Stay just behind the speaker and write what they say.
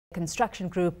Construction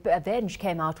group Aveng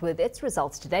came out with its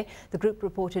results today. The group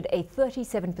reported a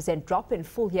 37% drop in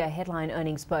full-year headline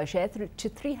earnings per share to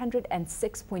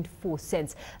 306.4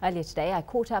 cents. Earlier today, I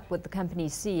caught up with the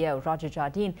company's CEO,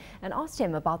 Jardine, and asked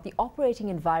him about the operating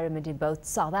environment in both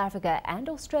South Africa and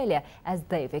Australia as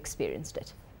they've experienced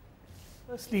it.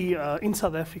 Firstly, in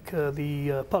South Africa,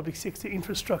 the public sector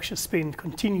infrastructure spend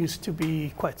continues to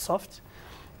be quite soft.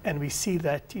 And we see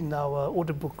that in our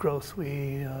order book growth,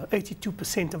 where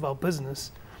 82% of our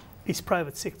business is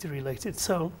private sector related.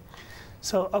 So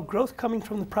our growth coming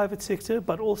from the private sector,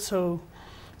 but also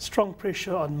strong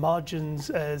pressure on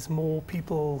margins as more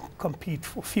people compete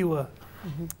for fewer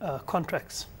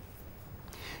contracts.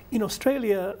 In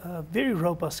Australia, very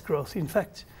robust growth. In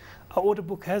fact, our order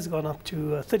book has gone up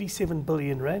to 37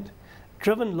 billion rand,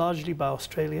 driven largely by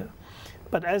Australia.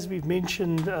 But as we've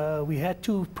mentioned, we had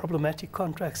two problematic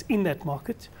contracts in that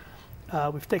market.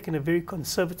 We've taken a very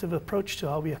conservative approach to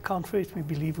how we account for it. We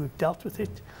believe we've dealt with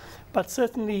it. But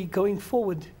certainly going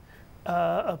forward,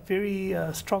 a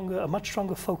much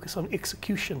stronger focus on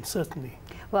execution, certainly.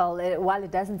 Well, while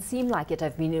it doesn't seem like it,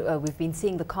 we've been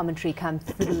seeing the commentary come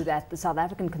through that the South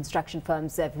African construction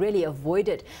firms have really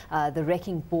avoided the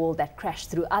wrecking ball that crashed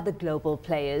through other global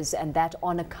players, and that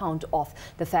on account of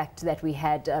the fact that we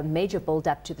had a major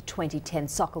build-up to the 2010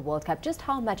 Soccer World Cup. Just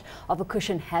how much of a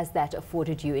cushion has that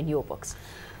afforded you in your books?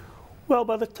 Well,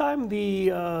 by the time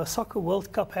the Soccer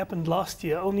World Cup happened last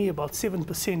year, only about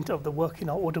 7% of the work in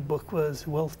our order book was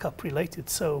World Cup related.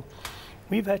 So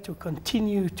we've had to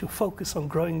continue to focus on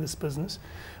growing this business,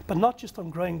 but not just on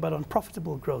growing, but on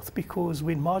profitable growth, because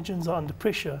when margins are under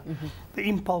pressure, the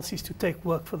impulse is to take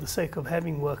work for the sake of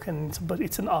having work. But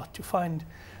it's an art to find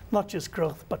not just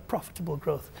growth, but profitable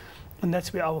growth. And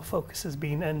that's where our focus has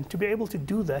been. And to be able to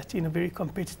do that in a very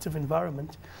competitive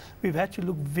environment, we've had to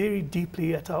look very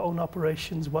deeply at our own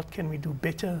operations. What can we do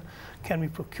better? Can we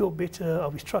procure better? Are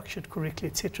we structured correctly,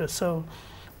 etc.? So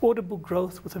order book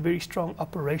growth with a very strong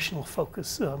operational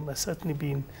focus has certainly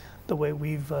been the way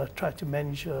we've tried to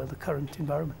manage the current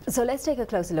environment. So let's take a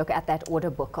closer look at that order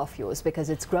book of yours, because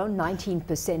it's grown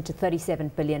 19% to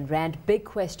 37 billion rand. Big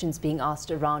questions being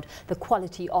asked around the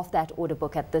quality of that order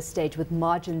book at this stage, with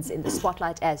margins in the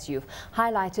spotlight, as you've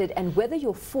highlighted, and whether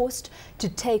you're forced to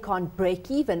take on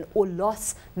break-even or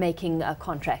loss-making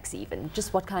contracts even.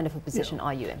 Just what kind of a position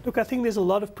are you in? Look, I think there's a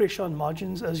lot of pressure on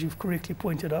margins, as you've correctly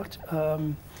pointed out.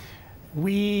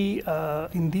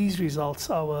 In these results,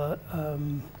 our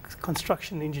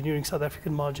construction engineering South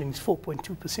African margin is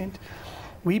 4.2%.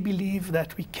 We believe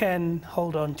that we can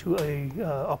hold on to a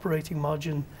operating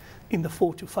margin in the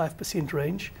 4 to 5%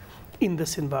 range in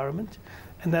this environment.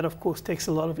 And that, of course, takes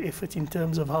a lot of effort in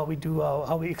terms of how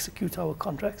we execute our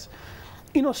contracts.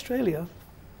 In Australia,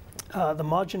 the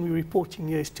margin we're reporting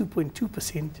here is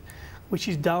 2.2%, which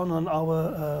is down on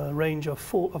our range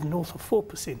of north of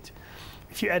 4%.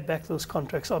 If you add back those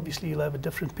contracts, obviously you'll have a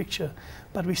different picture.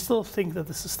 But we still think that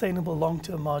the sustainable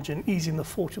long-term margin is in the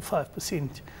 4 to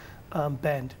 5%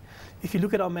 band. If you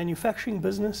look at our manufacturing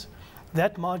business,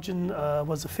 that margin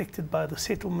was affected by the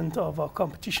settlement of our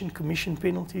Competition Commission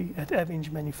penalty at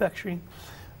Aveng Manufacturing,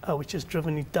 which has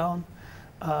driven it down.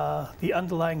 The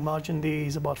underlying margin there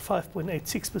is about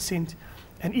 5.86%.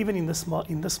 And even in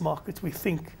this market, we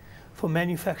think for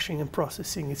manufacturing and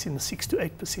processing, it's in the 6 to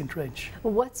 8% range.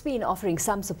 What's been offering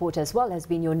some support as well has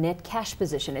been your net cash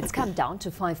position. It's come down to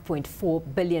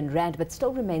 5.4 billion rand, but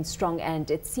still remains strong,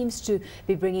 and it seems to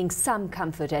be bringing some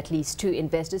comfort, at least, to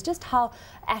investors. Just how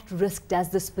at risk does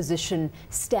this position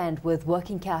stand, with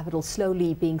working capital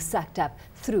slowly being sucked up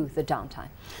through the downtime?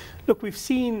 Look, we've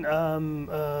seen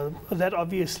that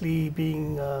obviously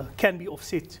can be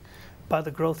offset by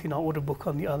the growth in our order book,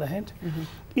 on the other hand.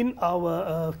 In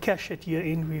our cash at year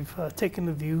end, we've taken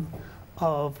the view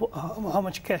of how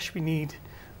much cash we need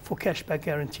for cashback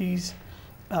guarantees,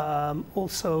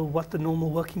 also what the normal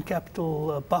working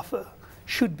capital buffer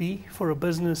should be for a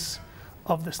business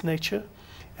of this nature,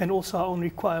 and also our own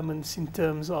requirements in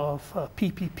terms of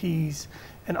PPPs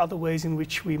and other ways in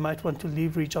which we might want to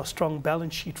leverage our strong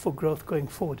balance sheet for growth going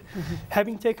forward.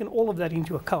 Having taken all of that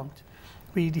into account,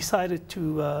 we decided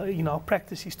to, our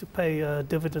practice is to pay a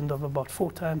dividend of about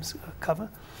 4 times cover.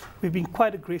 We've been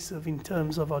quite aggressive in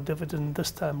terms of our dividend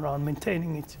this time around,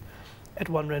 maintaining it at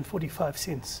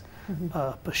R1.45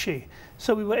 per share.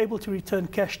 So we were able to return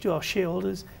cash to our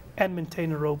shareholders and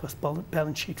maintain a robust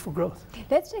balance sheet for growth.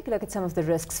 Let's take a look at some of the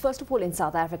risks. First of all, in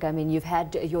South Africa, I mean, you've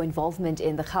had your involvement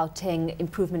in the Gauteng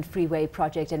Improvement Freeway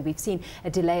project, and we've seen a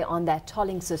delay on that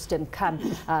tolling system come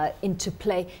into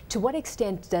play. To what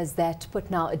extent does that put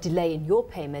now a delay in your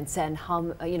payments, and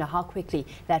how quickly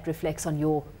that reflects on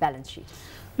your balance sheet?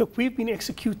 Look, we've been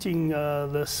executing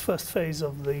this first phase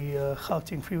of the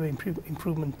Gauteng Freeway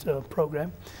Improvement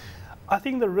Program. I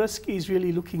think the risk is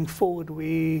really looking forward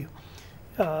where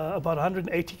about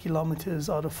 180 kilometers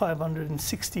out of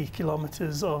 560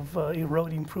 kilometers of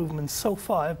road improvements so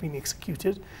far have been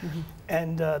executed.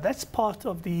 And that's part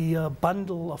of the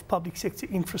bundle of public sector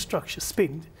infrastructure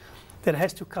spend that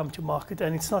has to come to market.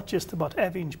 And it's not just about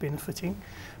Aveng benefiting,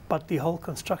 but the whole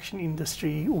construction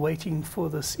industry waiting for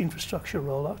this infrastructure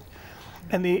rollout.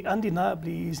 And there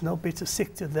undeniably is no better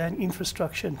sector than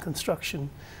infrastructure and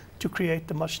construction to create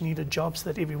the much needed jobs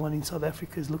that everyone in South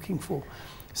Africa is looking for.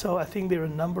 So I think there are a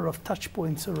number of touch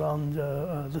points around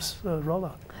this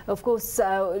rollout. Of course,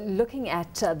 looking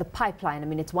at the pipeline, I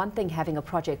mean, it's one thing having a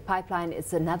project pipeline,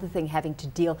 it's another thing having to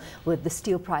deal with the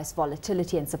steel price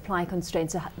volatility and supply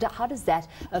constraints. So how does that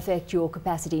affect your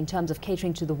capacity in terms of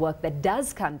catering to the work that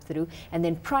does come through and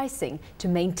then pricing to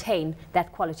maintain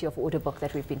that quality of order book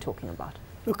that we've been talking about?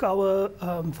 Look, our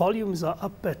volumes are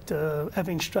up at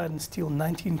Aveng Steel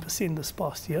 19% this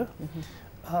past year.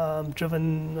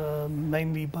 Driven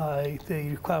mainly by the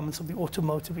requirements of the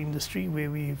automotive industry, where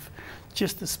we've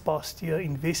just this past year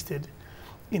invested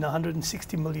in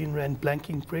 160 million rand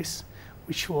blanking press,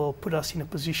 which will put us in a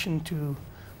position to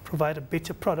provide a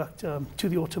better product to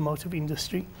the automotive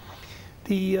industry.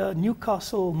 The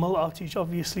Newcastle mill outage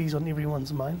obviously is on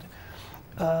everyone's mind.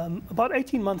 About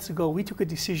 18 months ago, we took a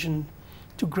decision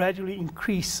to gradually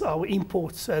increase our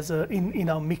imports as in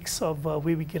our mix of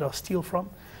where we get our steel from.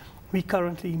 We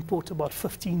currently import about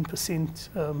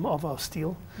 15% of our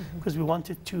steel because we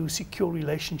wanted to secure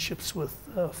relationships with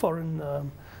foreign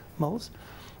mills.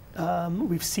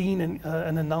 We've seen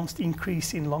an announced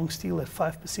increase in long steel at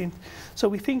 5%. So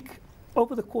we think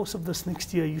over the course of this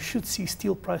next year, you should see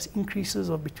steel price increases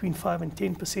of between 5 and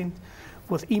 10%,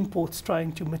 with imports trying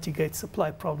to mitigate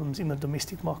supply problems in the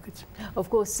domestic market. Of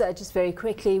course, just very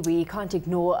quickly, we can't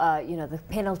ignore the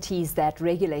penalties that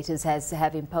regulators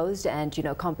have imposed, and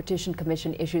Competition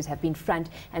Commission issues have been front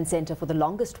and center for the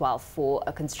longest while for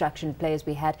construction players.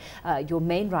 We had your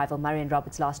main rival, Murray &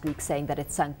 Roberts, last week saying that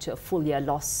it sunk to a full-year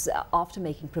loss after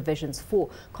making provisions for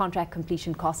contract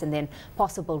completion costs and then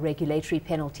possible regulatory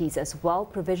penalties as well.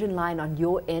 Provision line on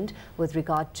your end with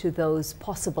regard to those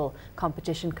possible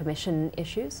Competition Commission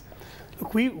issues?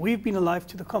 Look, we've been alive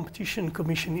to the Competition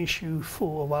Commission issue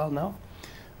for a while now.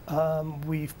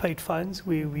 We've paid fines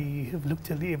where we have looked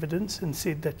at the evidence and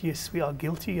said that yes, we are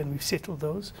guilty, and we've settled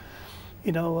those.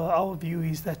 Our view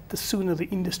is that the sooner the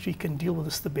industry can deal with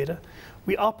this, the better.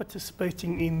 We are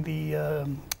participating in the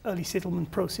early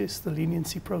settlement process, the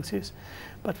leniency process,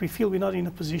 but we feel we're not in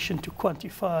a position to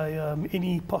quantify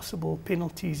any possible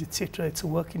penalties, etc. It's a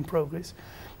work in progress.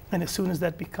 And as soon as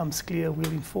that becomes clear,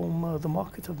 we'll inform the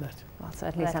market of that. Well,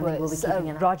 certainly something we'll be keeping an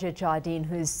eye on. Roger Jardine,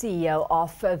 who's CEO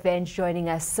of Aveng, joining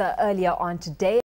us earlier on today.